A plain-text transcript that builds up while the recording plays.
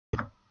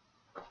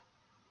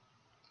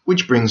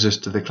Which brings us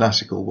to the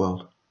classical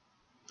world.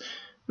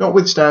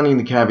 Notwithstanding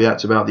the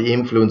caveats about the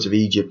influence of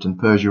Egypt and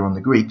Persia on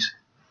the Greeks,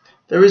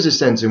 there is a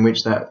sense in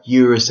which that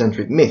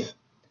Eurocentric myth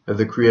of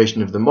the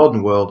creation of the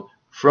modern world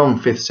from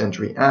 5th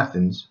century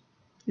Athens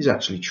is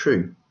actually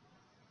true.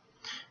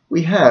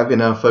 We have,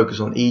 in our focus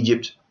on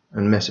Egypt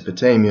and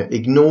Mesopotamia,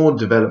 ignored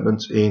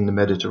developments in the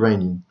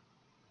Mediterranean.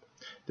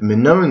 The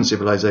Minoan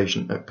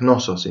civilization at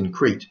Knossos in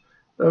Crete,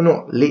 though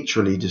not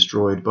literally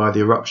destroyed by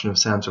the eruption of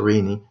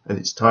Santorini and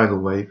its tidal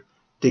wave,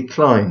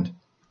 declined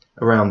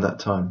around that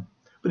time,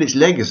 but its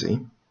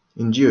legacy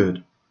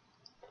endured.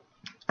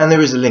 And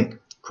there is a link,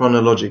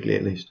 chronologically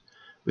at least,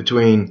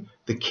 between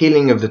the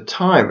killing of the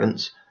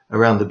tyrants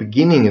around the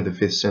beginning of the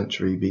 5th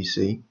century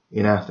BC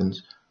in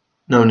Athens,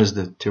 known as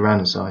the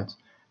tyrannicides,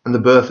 and the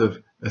birth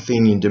of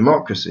Athenian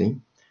democracy,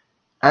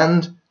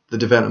 and the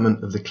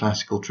development of the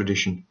classical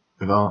tradition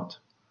of art.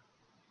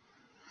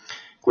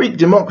 Greek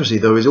democracy,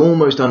 though, is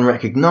almost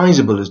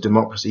unrecognizable as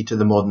democracy to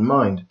the modern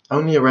mind.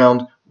 Only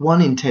around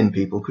 1 in 10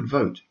 people could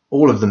vote,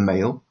 all of them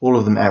male, all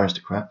of them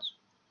aristocrats.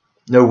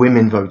 No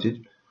women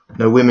voted,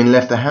 no women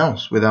left the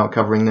house without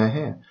covering their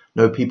hair,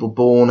 no people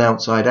born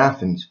outside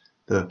Athens,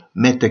 the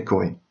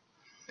metekoi,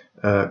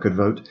 could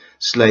vote.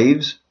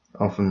 Slaves,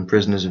 often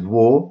prisoners of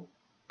war,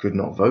 could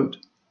not vote.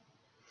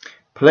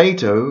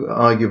 Plato,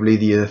 arguably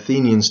the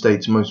Athenian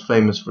state's most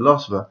famous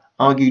philosopher,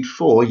 argued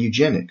for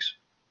eugenics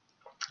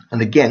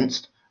and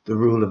against the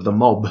rule of the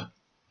mob.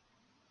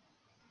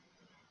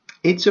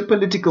 It's a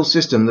political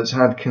system that's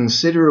had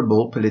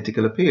considerable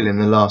political appeal in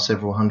the last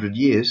several hundred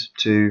years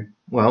to,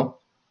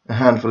 well, a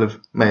handful of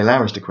male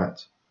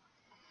aristocrats.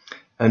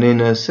 And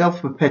in a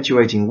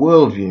self-perpetuating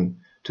worldview,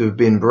 to have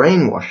been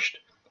brainwashed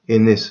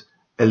in this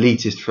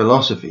elitist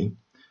philosophy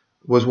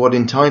was what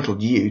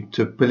entitled you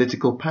to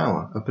political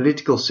power, a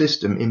political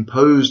system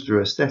imposed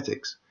through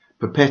aesthetics,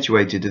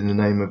 perpetuated in the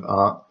name of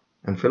art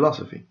and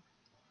philosophy.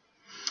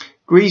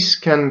 Greece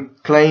can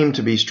claim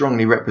to be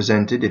strongly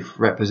represented, if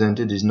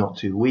represented is not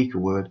too weak a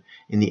word,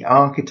 in the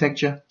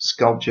architecture,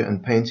 sculpture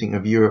and painting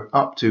of Europe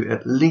up to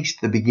at least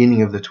the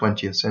beginning of the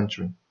 20th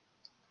century.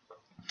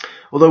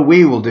 Although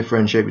we will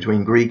differentiate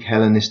between Greek,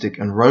 Hellenistic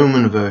and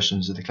Roman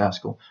versions of the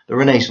classical, the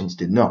Renaissance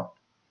did not.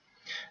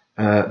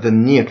 The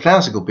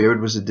neoclassical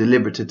period was a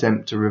deliberate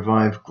attempt to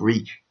revive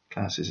Greek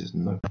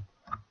classicism, though.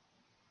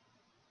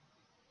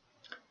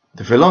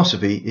 The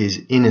philosophy is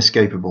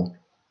inescapable.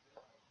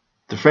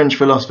 The French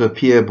philosopher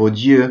Pierre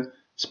Bourdieu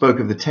spoke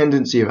of the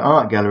tendency of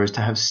art galleries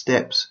to have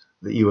steps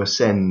that you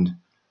ascend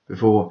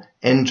before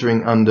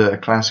entering under a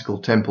classical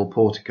temple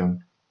portico,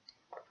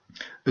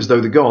 as though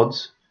the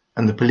gods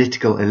and the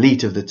political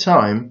elite of the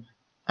time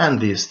and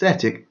the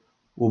aesthetic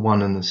were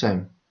one and the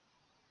same.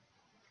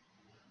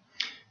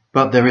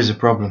 But there is a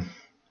problem,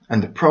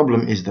 and the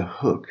problem is the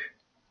hook.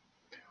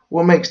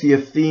 What makes the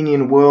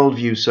Athenian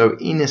worldview so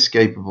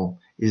inescapable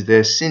is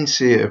their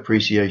sincere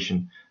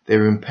appreciation,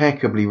 their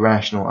impeccably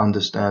rational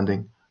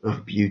understanding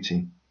of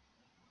beauty.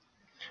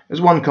 As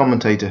one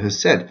commentator has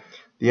said,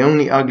 the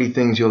only ugly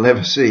things you'll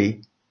ever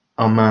see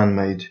are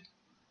man-made.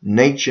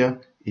 Nature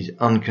is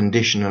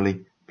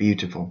unconditionally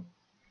beautiful,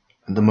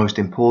 and the most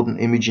important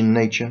image in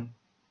nature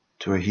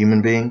to a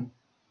human being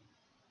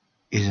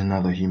is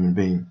another human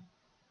being.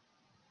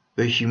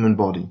 The human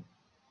body.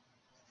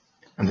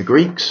 And the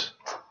Greeks,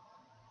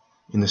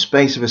 in the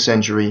space of a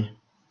century,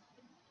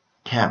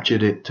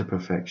 captured it to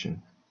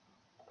perfection.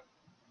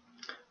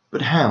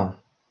 But how?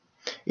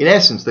 In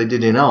essence, they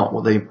did in art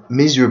what they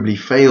miserably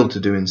failed to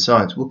do in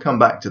science. We'll come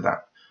back to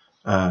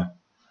that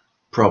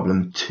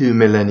problem 2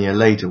 millennia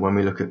later when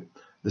we look at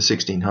the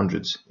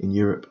 1600s in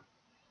Europe.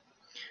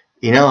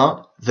 In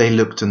art, they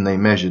looked and they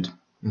measured.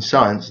 In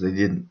science, they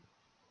didn't.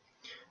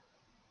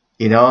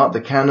 In art, the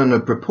canon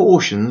of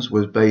proportions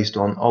was based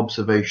on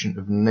observation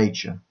of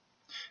nature.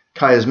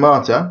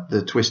 Chiasmata,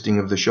 the twisting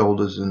of the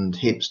shoulders and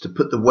hips to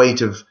put the weight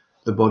of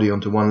the body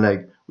onto one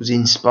leg, was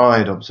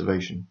inspired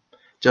observation,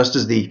 just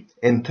as the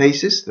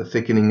enthesis, the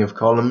thickening of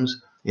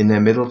columns in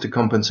their middle to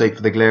compensate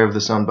for the glare of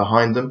the sun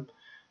behind them,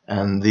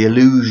 and the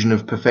illusion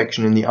of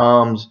perfection in the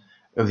arms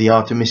of the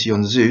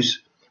Artemision Zeus,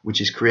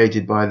 which is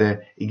created by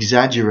their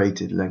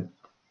exaggerated length.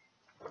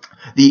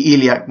 The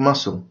iliac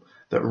muscle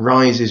that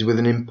rises with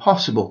an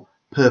impossible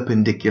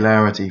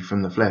perpendicularity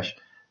from the flesh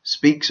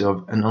speaks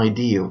of an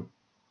ideal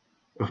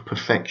of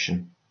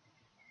perfection.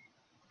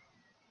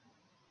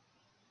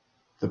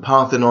 The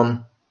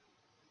Parthenon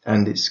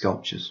and its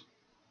sculptures,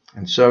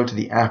 and so to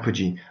the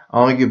apogee,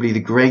 arguably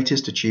the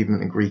greatest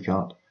achievement in Greek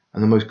art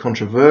and the most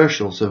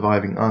controversial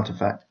surviving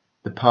artifact,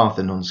 the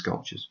Parthenon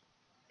sculptures.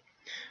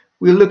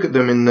 We'll look at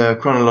them in the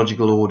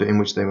chronological order in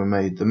which they were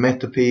made, the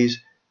metopes,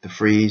 the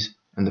frieze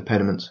and the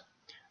pediments,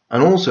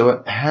 and also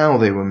at how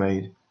they were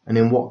made and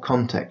in what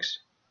context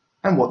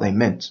and what they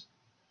meant.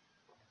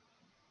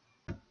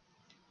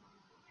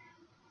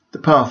 The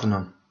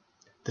Parthenon,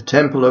 the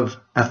temple of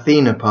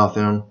Athena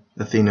Parthenon,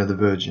 Athena the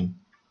Virgin,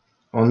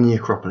 on the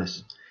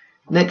Acropolis,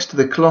 next to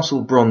the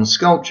colossal bronze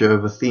sculpture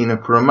of Athena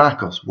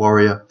Promachos,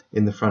 warrior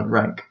in the front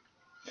rank,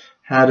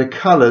 had a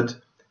coloured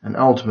and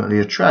ultimately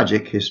a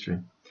tragic history.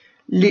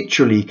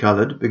 literally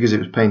coloured because it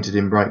was painted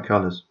in bright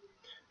colours,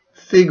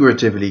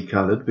 figuratively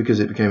coloured because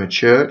it became a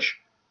church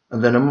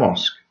and then a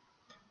mosque,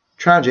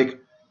 tragic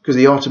because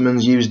the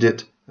Ottomans used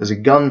it as a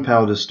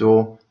gunpowder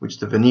store which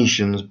the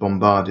Venetians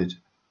bombarded.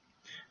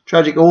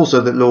 Tragic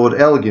also that Lord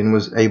Elgin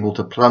was able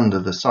to plunder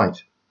the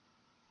site.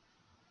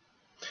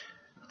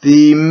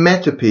 The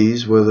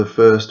metopes were the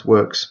first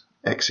works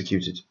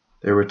executed.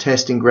 They were a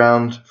testing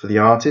ground for the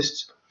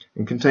artists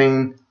and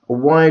contain a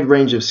wide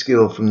range of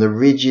skill from the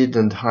rigid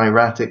and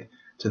hieratic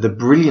to the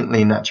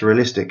brilliantly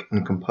naturalistic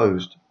and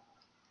composed.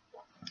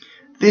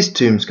 This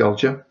tomb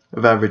sculpture,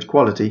 of average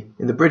quality,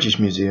 in the British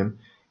Museum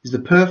is the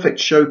perfect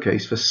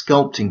showcase for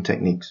sculpting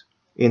techniques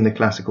in the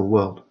classical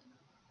world.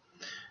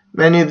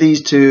 Many of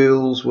these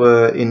tools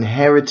were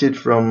inherited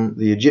from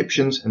the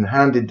Egyptians and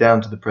handed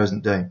down to the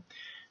present day.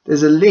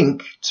 There's a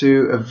link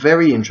to a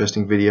very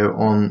interesting video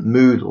on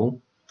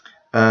Moodle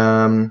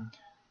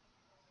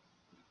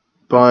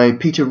by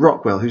Peter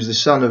Rockwell, who's the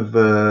son of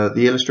the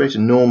illustrator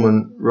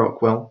Norman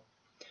Rockwell,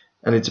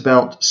 and it's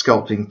about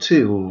sculpting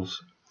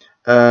tools.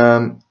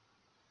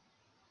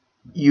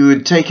 You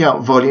would take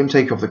out volume,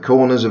 take off the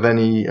corners of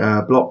any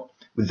block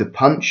with the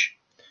punch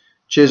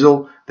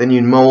chisel, then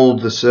you'd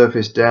mould the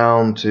surface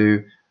down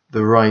to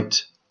the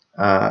right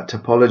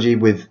topology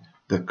with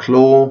the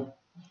claw.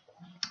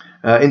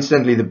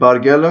 Incidentally, the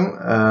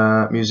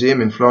Bargello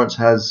Museum in Florence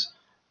has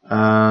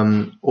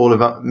all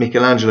of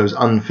Michelangelo's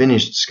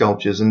unfinished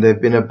sculptures, and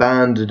they've been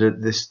abandoned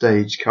at this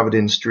stage, covered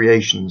in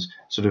striations,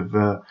 sort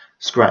of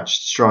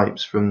scratched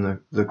stripes from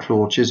the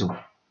claw chisel.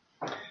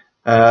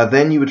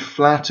 Then you would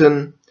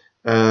flatten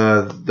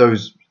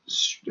those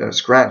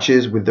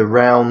scratches with the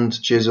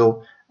round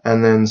chisel,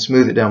 and then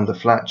smooth it down with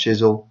the flat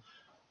chisel,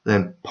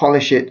 then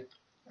polish it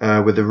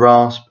with the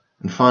rasp,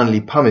 and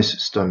finally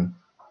pumice stone.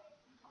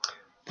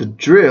 The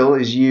drill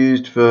is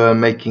used for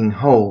making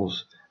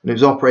holes, and it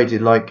was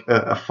operated like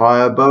a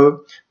fire bow,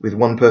 with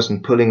one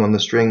person pulling on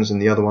the strings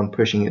and the other one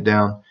pushing it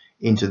down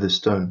into the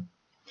stone.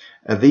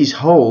 These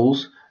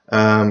holes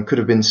could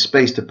have been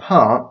spaced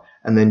apart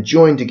and then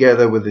joined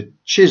together with a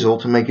chisel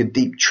to make a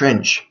deep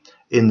trench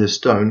in the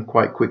stone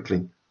quite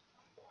quickly.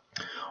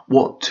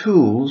 What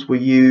tools were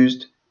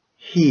used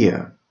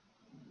here?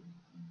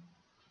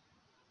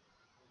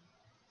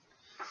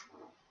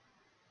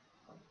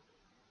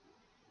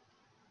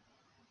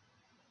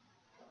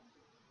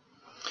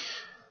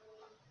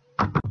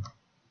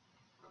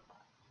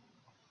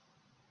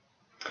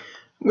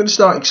 I'm going to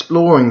start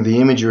exploring the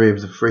imagery of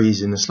the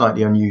frieze in a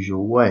slightly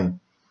unusual way.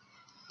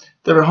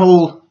 There are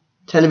whole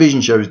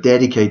television shows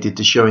dedicated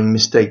to showing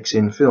mistakes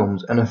in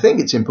films, and I think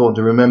it's important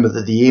to remember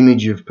that the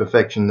image of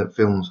perfection that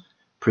films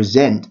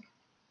present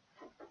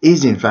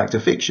is in fact a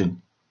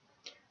fiction.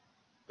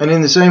 And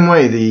in the same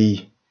way,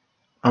 the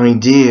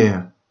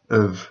idea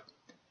of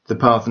the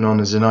Parthenon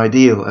as an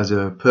ideal, as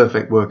a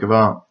perfect work of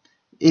art,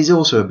 is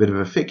also a bit of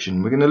a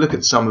fiction. We're going to look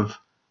at some of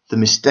the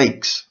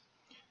mistakes,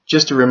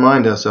 just to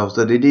remind ourselves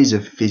that it is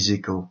a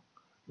physical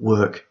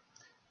work,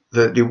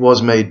 that it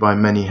was made by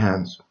many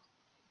hands.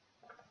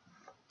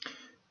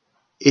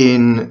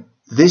 In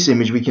this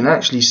image, we can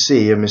actually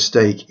see a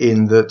mistake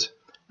in that,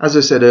 as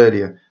I said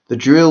earlier, the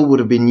drill would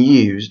have been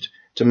used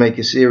to make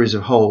a series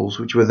of holes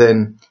which were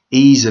then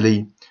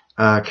easily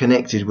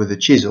connected with a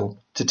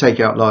chisel to take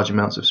out large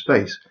amounts of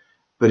space.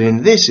 But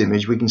in this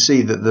image, we can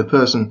see that the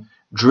person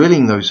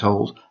drilling those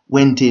holes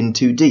went in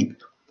too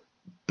deep,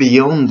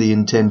 beyond the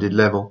intended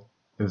level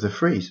of the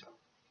frieze.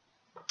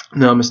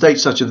 Now,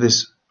 mistakes such as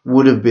this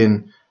would have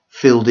been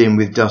filled in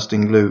with dust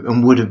and glue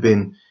and would have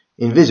been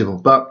invisible,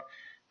 but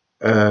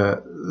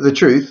the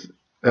truth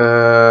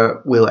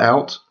will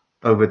out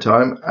over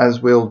time, as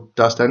will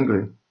dust and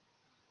glue.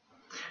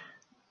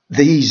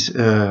 These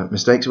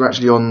mistakes were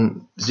actually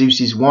on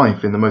Zeus's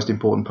wife in the most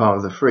important part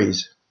of the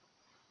frieze.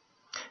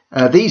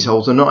 These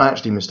holes are not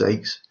actually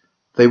mistakes.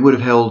 They would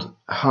have held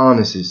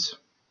harnesses.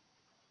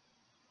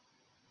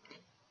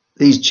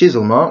 These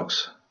chisel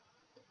marks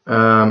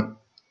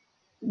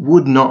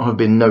would not have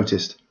been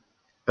noticed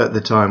at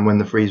the time when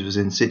the frieze was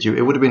in situ.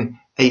 It would have been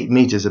 8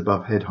 meters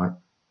above head height.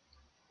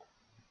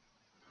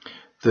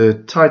 The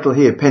title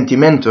here,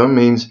 pentimento,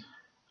 means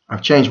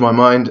I've changed my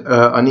mind,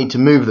 I need to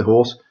move the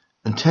horse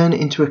and turn it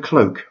into a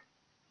cloak.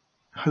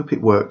 I hope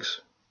it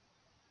works.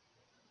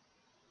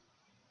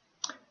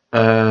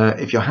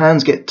 If your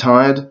hands get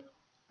tired,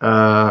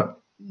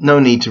 no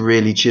need to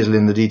really chisel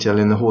in the detail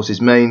in the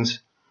horse's manes.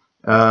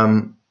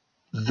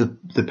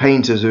 The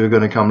painters who are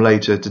going to come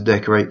later to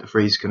decorate the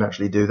frieze can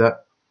actually do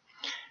that.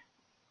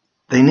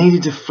 They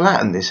needed to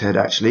flatten this head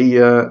actually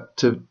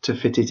to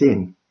fit it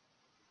in.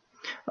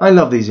 I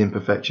love these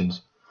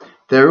imperfections.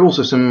 There are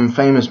also some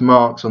famous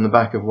marks on the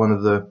back of one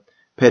of the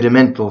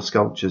pedimental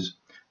sculptures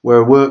where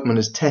a workman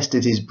has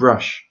tested his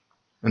brush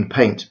and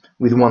paint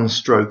with one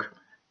stroke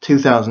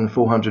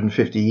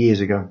 2,450 years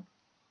ago.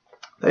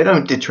 They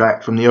don't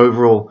detract from the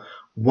overall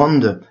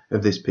wonder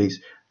of this piece,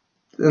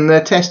 and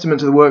they're testament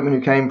to the workmen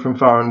who came from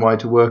far and wide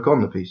to work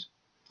on the piece,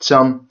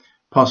 some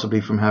possibly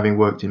from having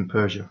worked in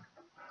Persia.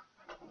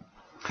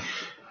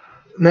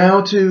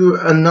 Now to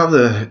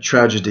another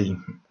tragedy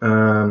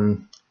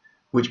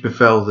which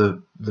befell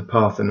the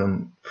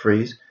Parthenon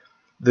frieze,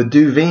 the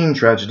Duveen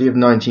tragedy of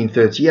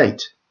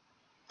 1938.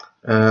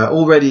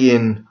 Already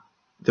in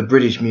the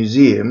British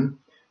Museum,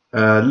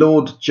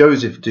 Lord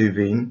Joseph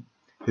Duveen,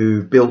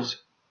 who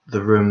built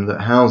the room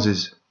that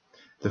houses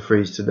the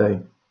frieze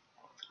today,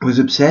 was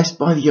obsessed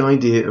by the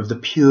idea of the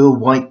pure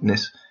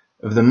whiteness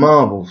of the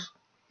marbles,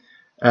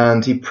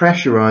 and he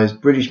pressurized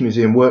British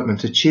Museum workmen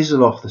to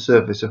chisel off the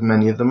surface of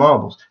many of the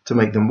marbles to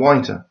make them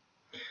whiter.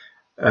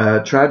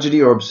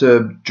 Tragedy or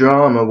absurd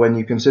drama when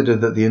you consider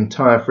that the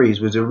entire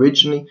frieze was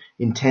originally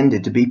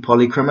intended to be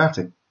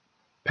polychromatic,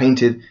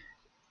 painted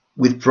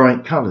with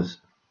bright colours.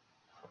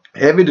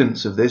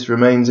 Evidence of this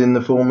remains in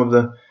the form of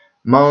the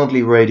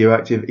mildly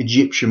radioactive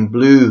Egyptian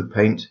blue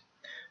paint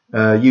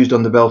used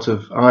on the belt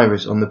of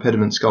iris on the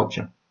pediment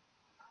sculpture,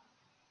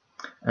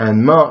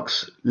 and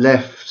marks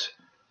left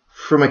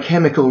from a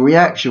chemical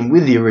reaction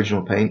with the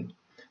original paint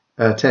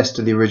attest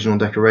to the original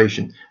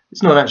decoration.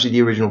 It's not actually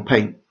the original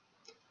paint,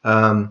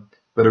 but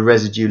a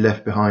residue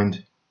left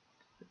behind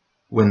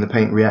when the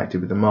paint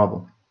reacted with the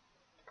marble.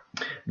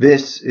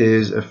 This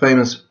is a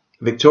famous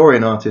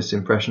Victorian artist's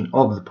impression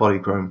of the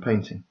polychrome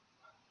painting.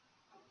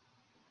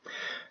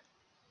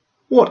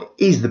 What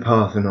is the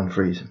Parthenon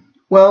frieze?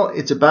 Well,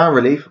 it's a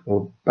bas-relief,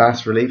 or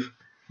bas-relief,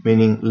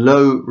 meaning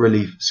low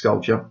relief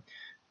sculpture,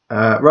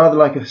 rather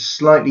like a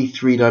slightly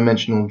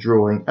three-dimensional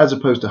drawing, as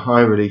opposed to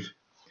high relief,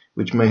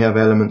 which may have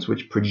elements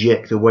which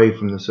project away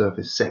from the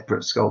surface,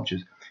 separate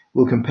sculptures.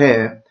 We'll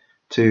compare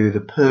to the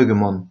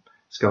Pergamon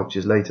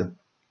sculptures later.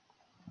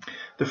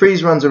 The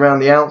frieze runs around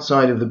the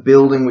outside of the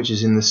building, which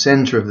is in the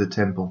centre of the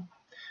temple,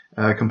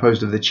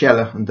 composed of the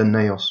cella and the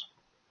naos.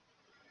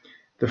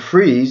 The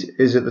frieze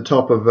is at the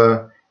top of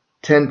a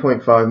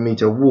 10.5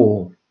 metre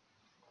wall.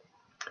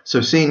 So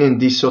seen in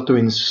di sotto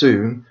in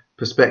su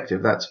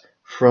perspective, that's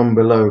from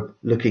below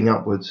looking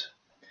upwards,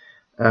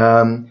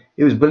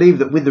 it was believed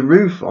that with the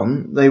roof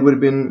on they would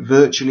have been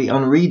virtually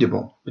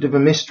unreadable, a bit of a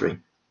mystery,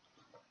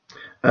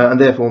 and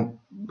therefore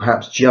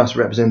perhaps just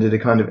represented a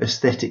kind of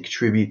aesthetic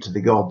tribute to the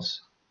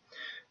gods.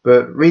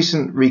 But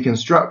recent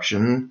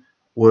reconstruction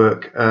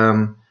work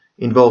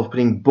involved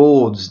putting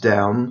boards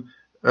down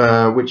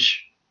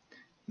which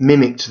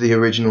mimicked the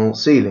original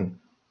ceiling,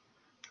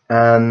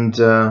 and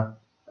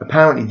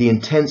apparently the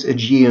intense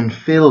Aegean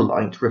fill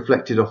light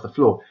reflected off the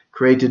floor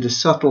created a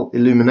subtle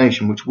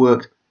illumination which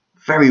worked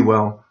very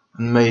well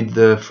and made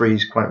the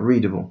frieze quite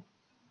readable.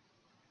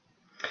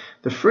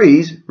 The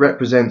frieze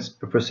represents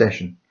a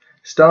procession,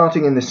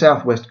 starting in the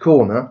southwest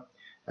corner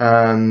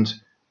and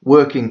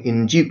working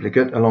in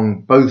duplicate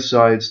along both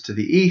sides to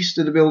the east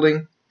of the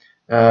building,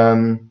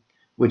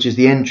 which is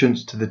the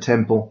entrance to the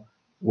temple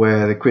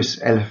where the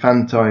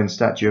Chryselephantein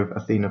statue of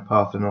Athena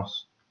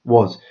Parthenos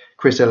was.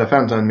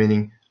 Chryselephantein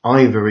meaning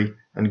ivory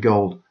and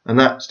gold, and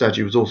that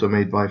statue was also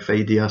made by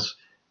Pheidias,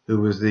 who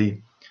was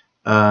the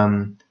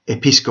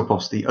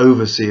episkopos, the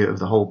overseer of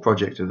the whole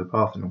project of the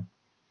Parthenon.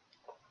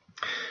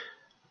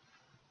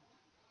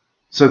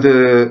 So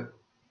the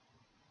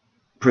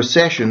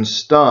procession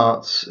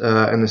starts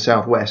in the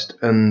southwest,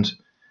 and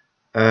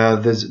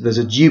there's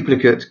a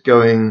duplicate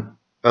going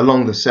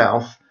along the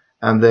south,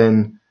 and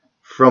then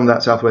from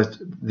that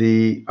southwest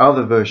the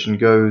other version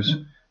goes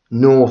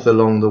north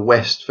along the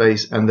west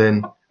face and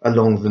then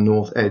along the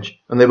north edge,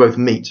 and they both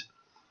meet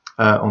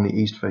on the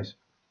east face.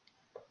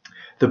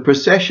 The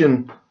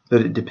procession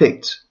that it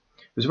depicts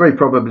was very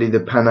probably the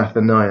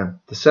Panathenaea,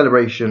 the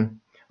celebration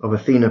of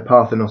Athena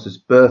Parthenos'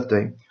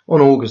 birthday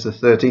on August the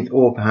 13th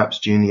or perhaps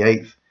June the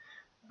 8th,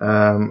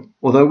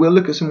 although we'll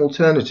look at some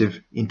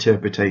alternative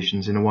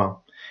interpretations in a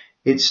while.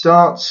 It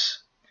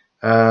starts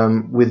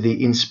with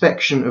the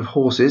inspection of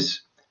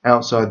horses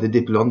outside the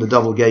Dipylon, the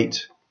double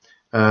gate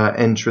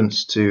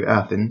entrance to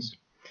Athens.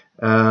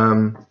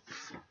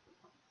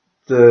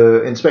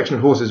 The inspection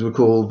of horses was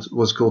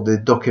called the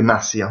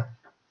Dokimasia.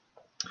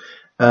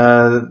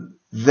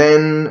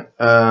 Then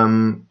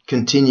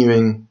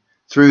continuing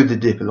through the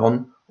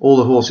Dipylon, all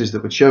the horses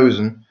that were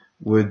chosen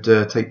would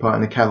take part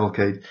in a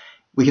cavalcade.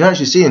 We can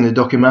actually see in the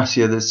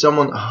Dokimasia there's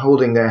someone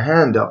holding their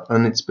hand up,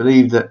 and it's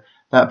believed that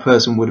that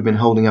person would have been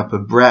holding up a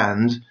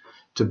brand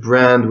to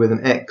brand with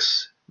an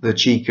X the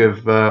cheek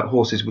of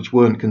horses which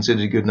weren't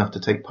considered good enough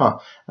to take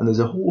part. And there's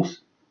a horse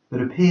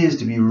that appears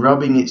to be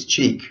rubbing its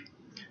cheek,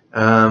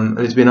 and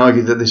it's been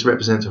argued that this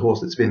represents a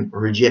horse that's been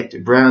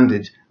rejected,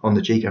 branded on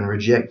the cheek and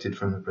rejected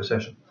from the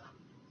procession.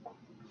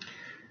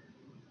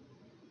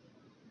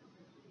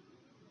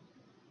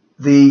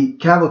 The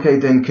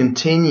cavalcade then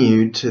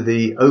continued to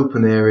the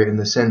open area in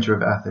the centre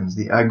of Athens,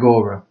 the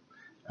Agora,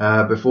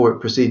 before it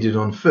proceeded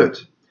on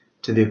foot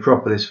to the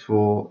Acropolis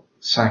for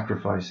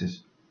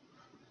sacrifices.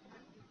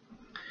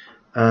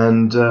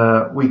 And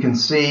we can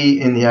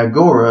see in the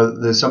Agora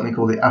there's something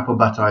called the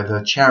Apobatai,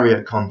 the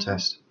chariot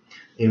contest,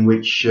 in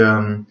which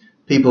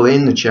people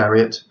in the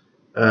chariot,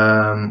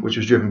 which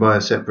was driven by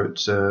a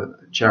separate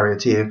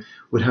charioteer,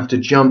 would have to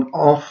jump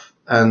off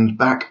and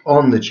back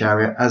on the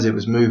chariot as it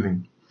was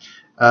moving.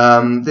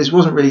 This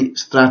wasn't really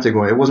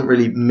stratagoi, it wasn't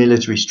really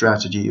military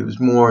strategy, it was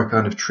more a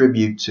kind of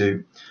tribute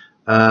to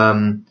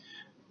a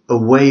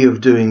way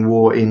of doing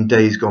war in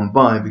days gone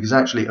by, because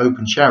actually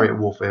open chariot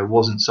warfare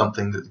wasn't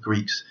something that the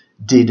Greeks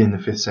did in the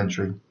 5th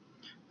century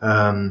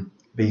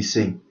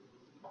BC.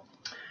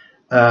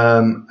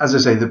 As I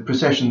say, the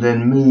procession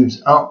then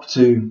moves up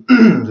to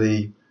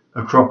the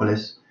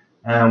Acropolis,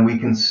 and we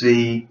can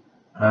see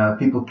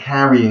people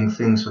carrying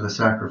things for the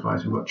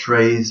sacrifice. We've got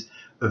trays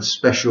of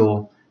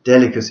special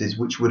delicacies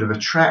which would have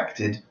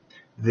attracted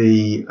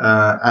the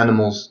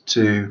animals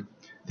to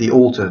the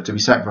altar to be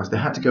sacrificed. They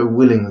had to go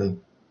willingly.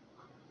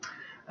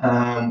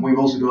 We've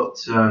also got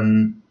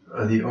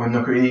the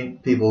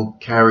oinokoi, people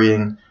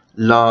carrying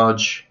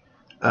large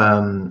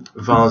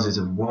vases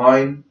of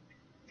wine.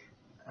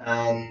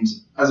 And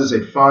as I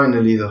say,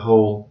 finally the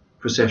whole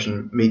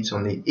procession meets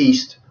on the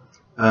east,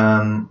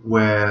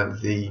 where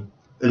the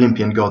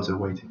Olympian gods are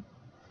waiting.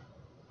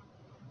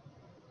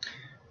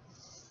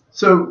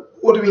 So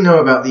what do we know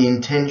about the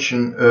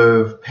intention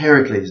of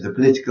Pericles, the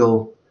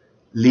political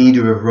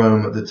leader of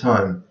Rome at the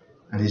time,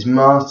 and his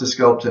master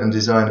sculptor and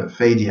designer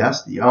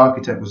Phidias? The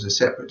architect was a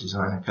separate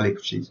designer,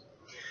 Callicrates.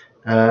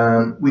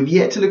 We've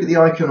yet to look at the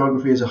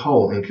iconography as a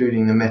whole,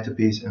 including the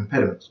metopes and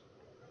pediments.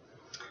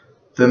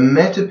 The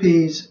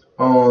metopes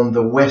on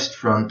the west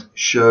front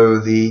show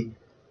the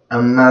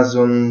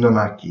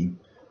Amazonomachy,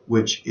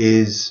 which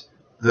is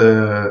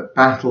the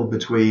battle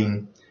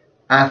between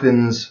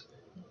Athens'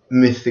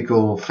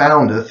 mythical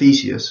founder,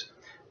 Theseus,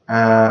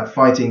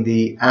 fighting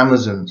the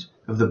Amazons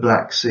of the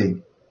Black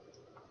Sea.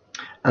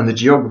 And the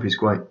geography is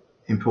quite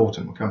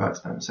important. We'll come back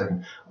to that in a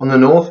second. On the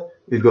north,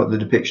 we've got the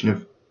depiction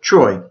of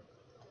Troy.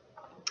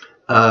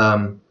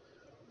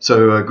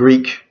 So a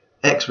Greek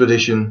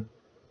expedition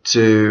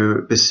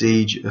to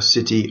besiege a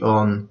city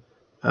on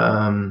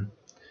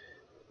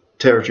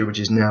territory which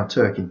is now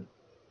Turkey.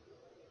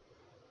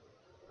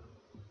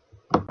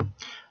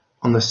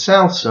 On the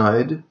south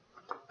side,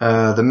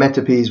 the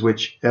metopes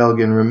which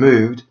Elgin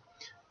removed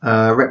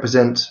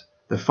represent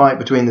the fight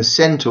between the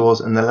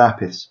centaurs and the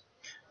lapiths.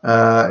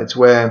 It's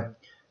where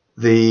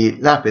the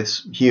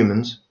lapiths,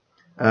 humans,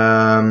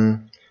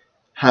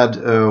 had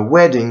a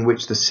wedding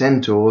which the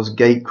centaurs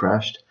gate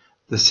crashed.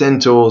 The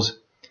centaurs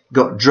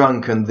got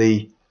drunk and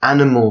the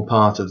animal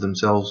part of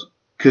themselves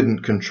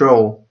couldn't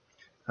control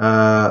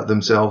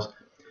themselves,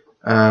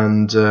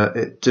 and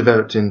it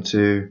developed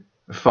into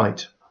a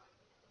fight.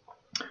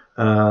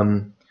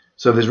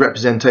 So there's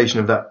representation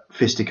of that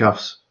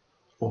fisticuffs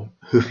or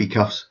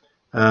hooficuffs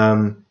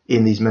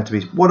in these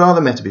metopes. What are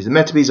the metopes? The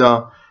metopes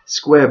are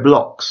square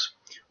blocks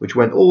which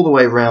went all the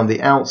way around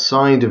the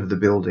outside of the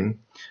building,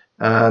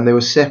 and they were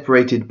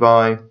separated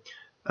by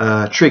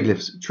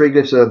triglyphs.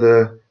 Triglyphs are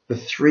the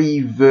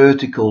 3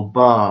 vertical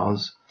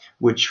bars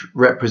which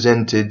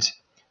represented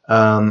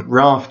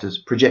rafters,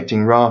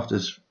 projecting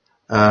rafters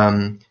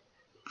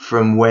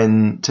from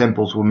when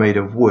temples were made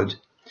of wood.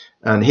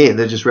 And here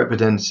they're just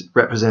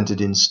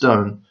represented in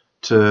stone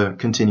to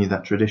continue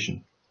that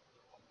tradition.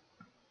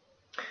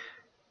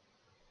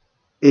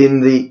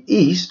 In the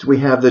east, we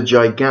have the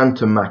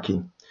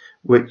Gigantomachy,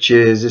 which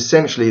is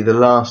essentially the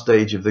last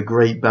stage of the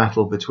great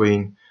battle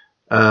between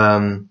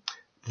the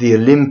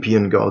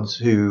Olympian gods,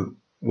 who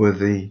were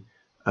the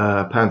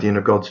pantheon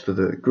of gods for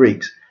the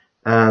Greeks,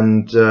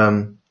 and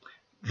their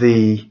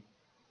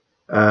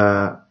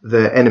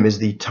enemies,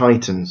 the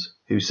Titans,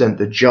 who sent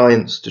the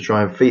giants to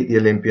try and defeat the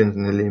Olympians,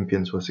 and the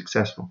Olympians were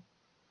successful.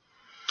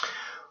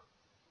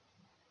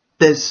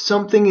 There's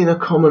something in a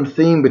common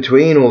theme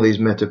between all these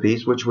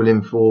metopes which will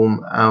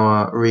inform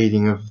our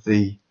reading of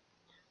the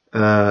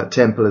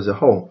temple as a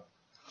whole,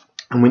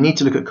 and we need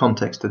to look at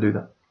context to do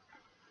that.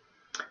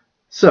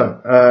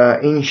 So,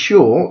 in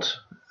short,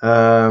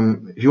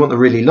 if you want the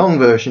really long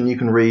version, you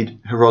can read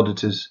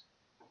Herodotus'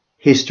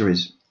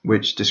 Histories,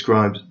 which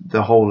describes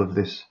the whole of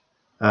this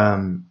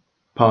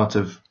part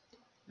of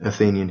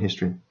Athenian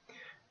history.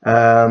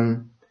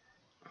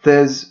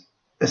 There's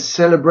a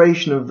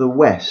celebration of the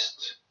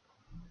West,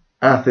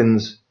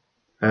 Athens,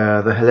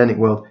 the Hellenic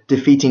world,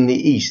 defeating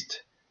the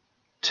East,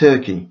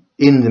 Turkey,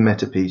 in the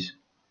metopes,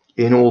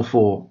 in all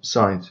 4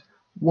 sides.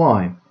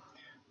 Why?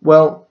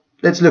 Well,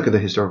 let's look at the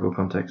historical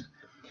context.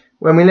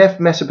 When we left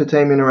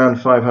Mesopotamia in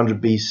around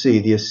 500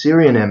 BC, the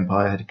Assyrian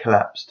Empire had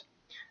collapsed,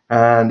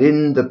 and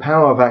in the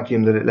power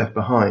vacuum that it left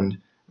behind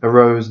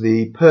arose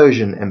the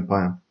Persian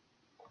Empire,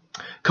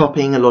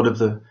 copying a lot of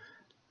the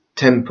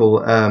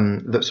temple,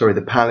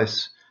 the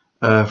palace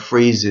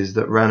friezes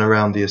that ran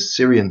around the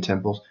Assyrian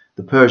temples.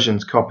 The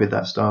Persians copied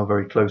that style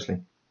very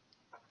closely.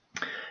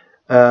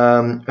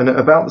 And at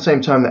about the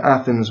same time that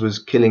Athens was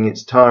killing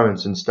its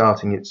tyrants and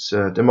starting its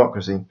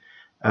democracy,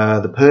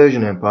 the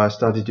Persian Empire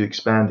started to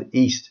expand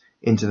east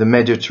into the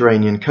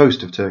Mediterranean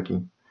coast of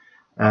Turkey.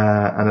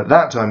 And at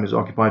that time it was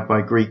occupied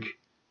by Greek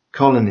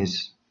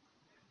colonies.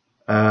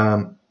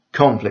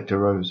 Conflict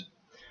arose.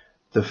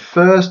 The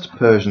first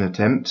Persian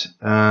attempt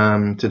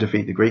to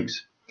defeat the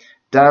Greeks,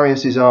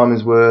 Darius's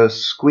armies were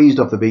squeezed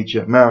off the beach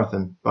at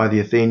Marathon by the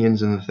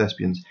Athenians and the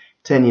Thespians.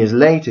 10 years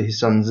later,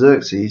 his son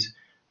Xerxes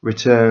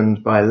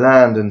returned by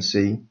land and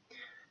sea.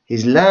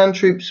 His land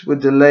troops were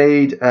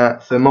delayed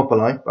at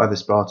Thermopylae by the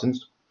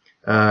Spartans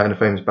in a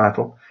famous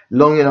battle,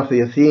 long enough for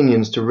the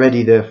Athenians to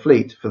ready their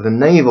fleet for the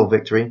naval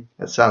victory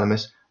at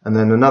Salamis and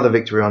then another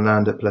victory on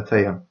land at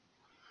Plataea.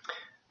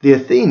 The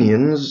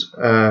Athenians,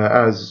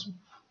 as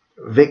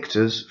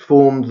victors,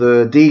 formed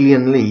the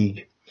Delian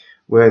League,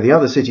 where the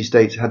other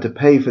city-states had to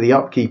pay for the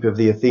upkeep of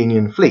the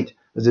Athenian fleet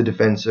as a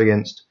defence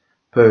against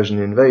Persian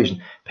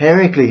invasion.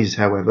 Pericles,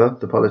 however,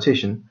 the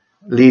politician,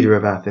 leader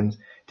of Athens,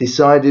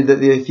 decided that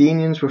the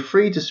Athenians were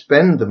free to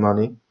spend the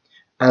money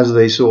as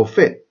they saw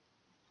fit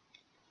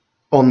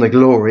on the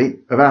glory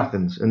of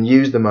Athens, and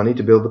used the money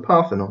to build the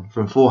Parthenon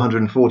from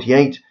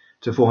 448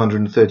 to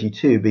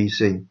 432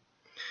 BC.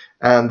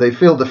 And they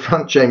filled the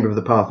front chamber of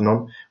the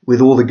Parthenon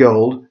with all the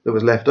gold that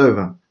was left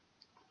over.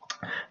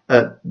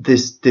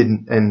 This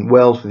didn't end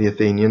well for the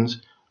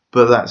Athenians,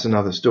 but that's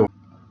another story.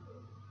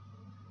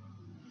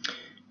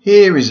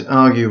 Here is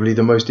arguably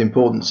the most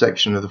important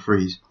section of the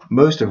frieze,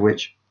 most of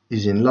which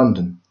is in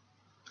London.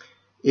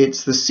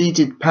 It's the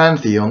seated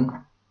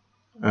pantheon,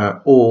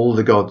 all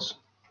the gods,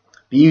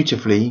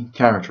 beautifully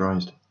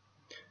characterized.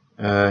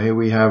 Here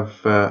we have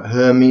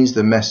Hermes,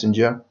 the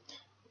messenger.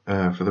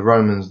 For the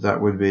Romans,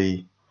 that would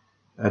be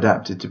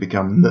adapted to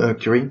become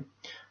Mercury.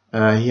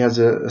 He has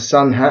a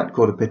sun hat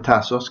called a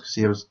petassos,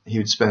 because he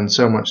would spend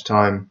so much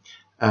time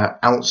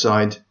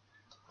outside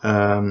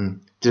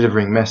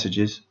delivering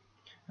messages.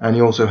 And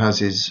he also has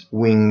his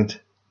winged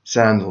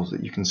sandals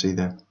that you can see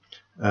there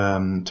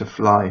to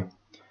fly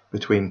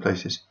between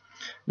places.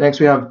 Next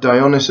we have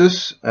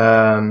Dionysus,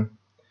 god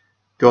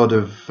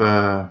of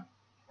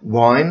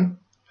wine,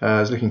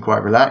 is looking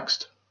quite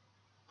relaxed,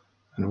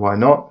 and why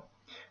not?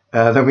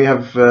 Then we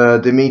have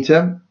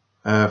Demeter,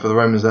 for the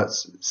Romans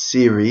that's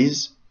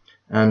Ceres,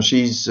 and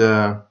she's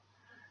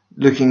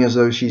looking as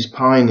though she's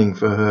pining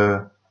for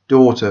her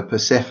daughter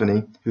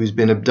Persephone, who's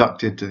been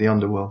abducted to the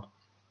underworld.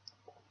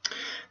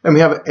 Then we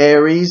have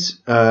Ares,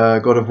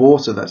 god of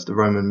water, that's the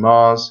Roman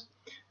Mars,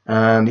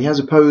 and he has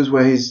a pose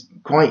where he's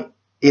quite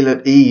ill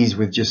at ease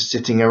with just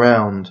sitting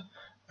around,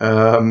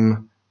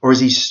 or is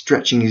he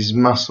stretching his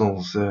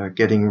muscles,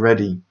 getting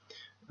ready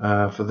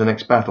for the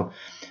next battle.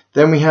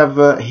 Then we have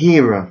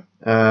Hera,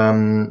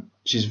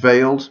 she's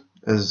veiled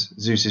as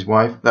Zeus's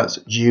wife, that's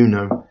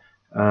Juno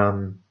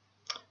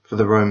for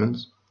the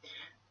Romans.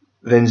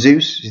 Then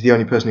Zeus is the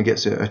only person who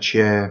gets a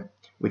chair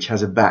which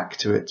has a back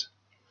to it.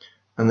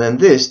 And then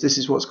this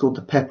is what's called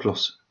the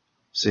peplos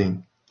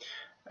scene.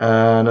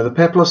 Now the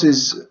peplos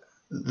is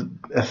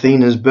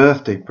Athena's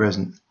birthday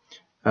present.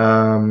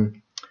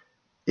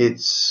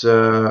 It's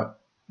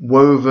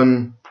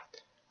woven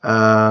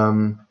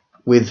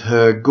with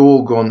her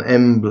Gorgon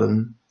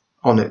emblem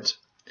on it,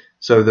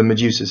 so the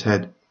Medusa's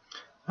head,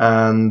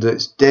 and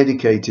it's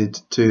dedicated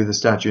to the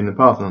statue in the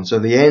Parthenon. So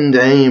the end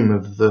aim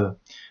of the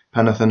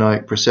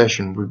Panathenaic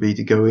procession would be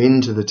to go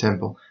into the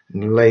temple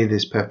and lay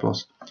this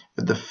peplos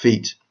at the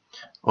feet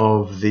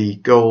of the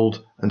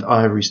gold and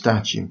ivory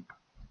statue.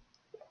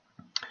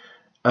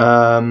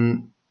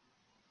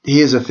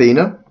 Here's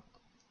Athena,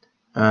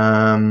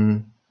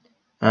 and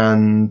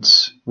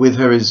with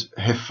her is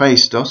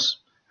Hephaestus,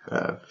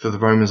 for the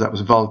Romans that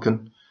was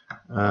Vulcan,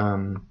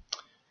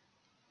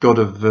 god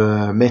of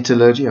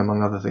metallurgy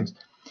among other things,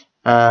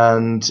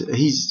 and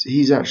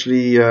he's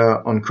actually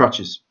on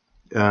crutches,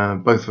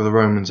 both for the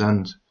Romans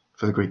and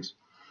for the Greeks.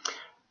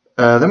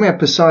 Then we have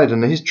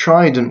Poseidon. His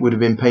trident would have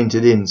been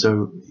painted in,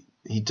 so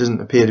he doesn't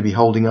appear to be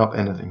holding up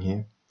anything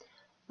here.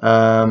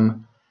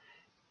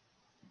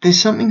 There's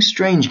something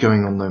strange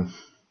going on though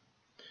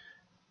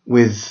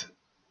with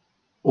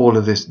all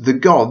of this. The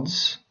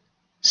gods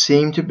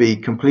seem to be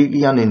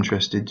completely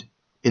uninterested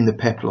in the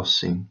peplos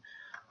scene,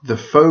 the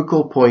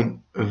focal point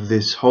of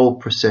this whole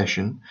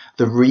procession,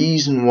 the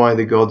reason why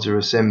the gods are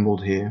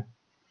assembled here,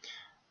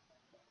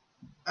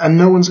 and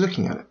no one's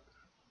looking at it.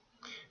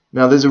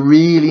 Now there's a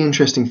really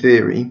interesting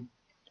theory,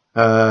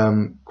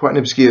 quite an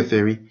obscure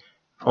theory,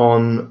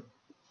 on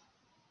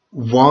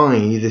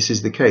why this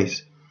is the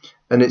case.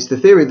 And it's the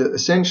theory that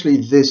essentially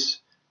this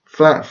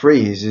flat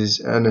frieze is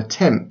an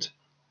attempt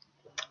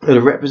at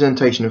a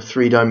representation of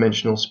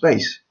three-dimensional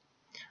space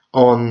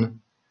on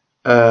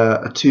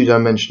a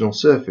two-dimensional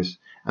surface.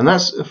 And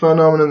that's a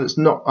phenomenon that's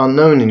not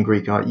unknown in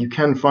Greek art. You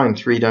can find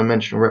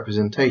three-dimensional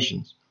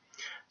representations.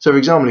 So for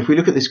example, if we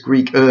look at this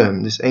Greek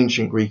urn, this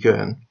ancient Greek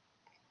urn,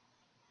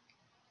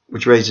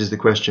 which raises the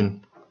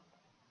question,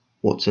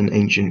 what's an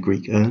ancient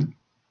Greek urn?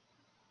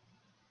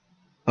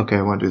 Okay,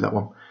 I won't do that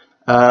one.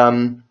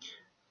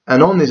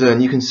 And on this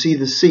urn, you can see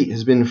the seat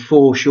has been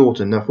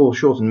foreshortened. Now,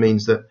 foreshortened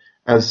means that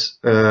as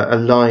a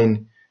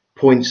line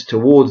points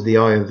towards the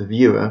eye of the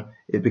viewer,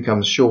 it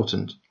becomes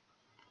shortened.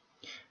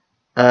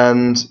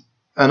 And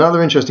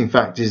another interesting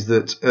fact is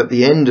that at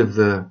the end of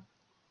the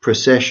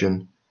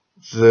procession,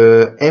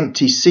 the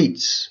empty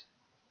seats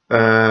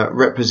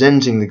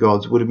representing the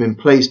gods would have been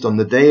placed on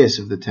the dais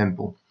of the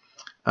temple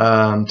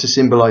to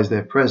symbolize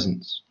their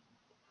presence.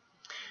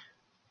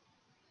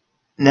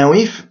 Now,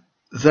 if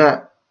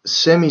that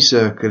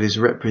semicircle is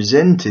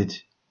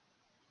represented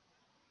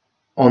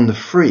on the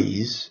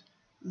frieze,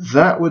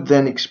 that would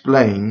then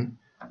explain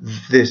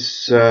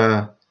this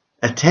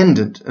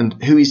attendant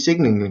and who he's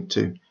signaling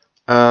to.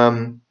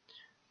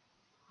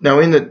 Now,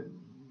 in the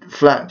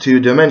flat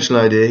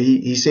two-dimensional idea,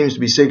 he seems to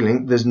be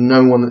signaling. There's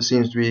no one that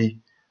seems to be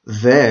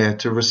there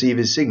to receive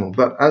his signal.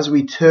 But as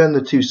we turn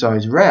the two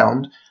sides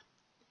round,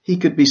 he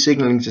could be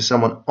signaling to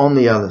someone on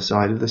the other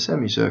side of the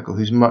semicircle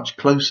who's much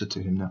closer to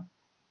him now.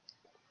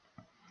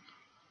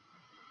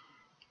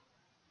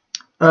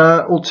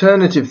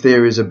 Alternative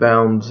theories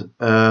abound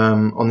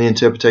on the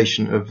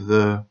interpretation of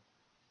the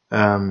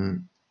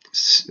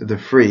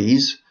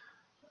frieze,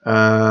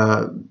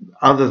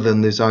 other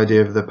than this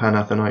idea of the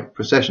Panathonaic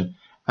procession.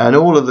 And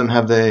all of them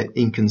have their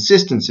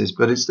inconsistencies,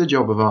 but it's the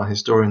job of art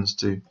historians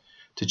to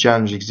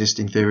challenge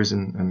existing theories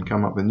and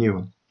come up with new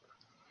ones.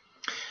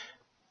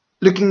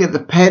 Looking at the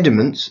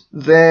pediments,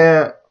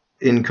 they're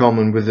in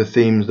common with the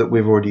themes that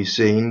we've already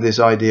seen, this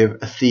idea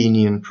of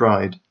Athenian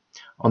pride.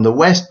 On the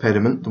west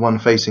pediment, the one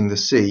facing the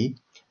sea,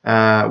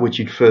 which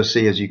you'd first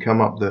see as you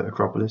come up the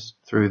Acropolis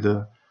through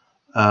the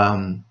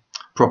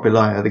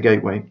Propylaea, the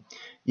gateway,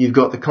 you've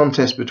got the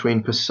contest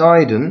between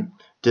Poseidon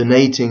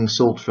donating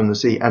salt from the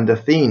sea and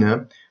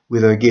Athena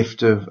with a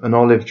gift of an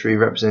olive tree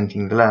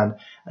representing the land.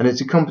 And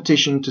it's a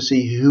competition to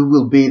see who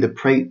will be the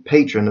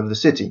patron of the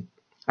city.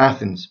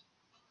 Athens,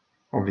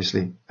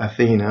 obviously,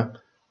 Athena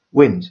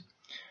wins.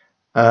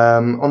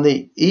 On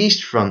the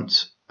east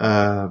front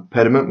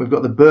pediment, we've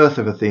got the birth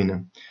of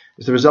Athena.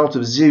 It's the result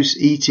of Zeus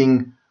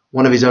eating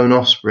one of his own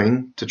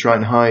offspring to try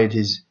and hide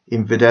his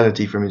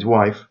infidelity from his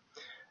wife,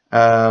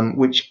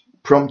 which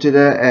prompted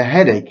a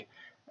headache.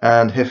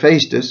 And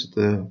Hephaestus,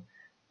 the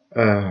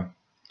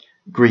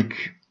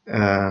Greek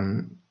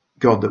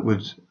god that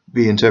would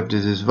be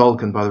interpreted as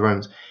Vulcan by the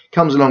Romans,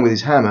 comes along with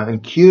his hammer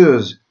and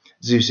cures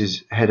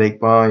Zeus's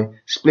headache by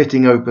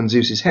splitting open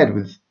Zeus's head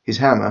with his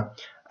hammer,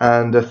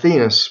 and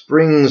Athena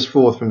springs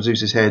forth from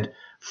Zeus's head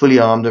fully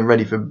armed and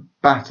ready for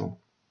battle.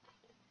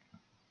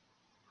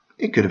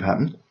 It could have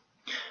happened.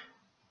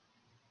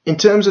 In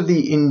terms of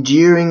the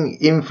enduring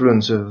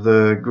influence of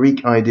the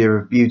Greek idea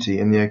of beauty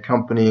in the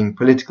accompanying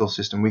political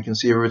system, we can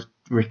see a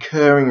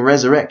recurring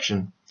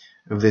resurrection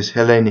of this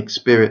Hellenic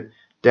spirit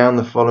down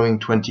the following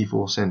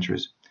 24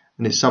 centuries,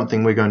 and it's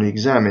something we're going to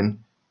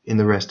examine in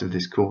the rest of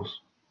this course.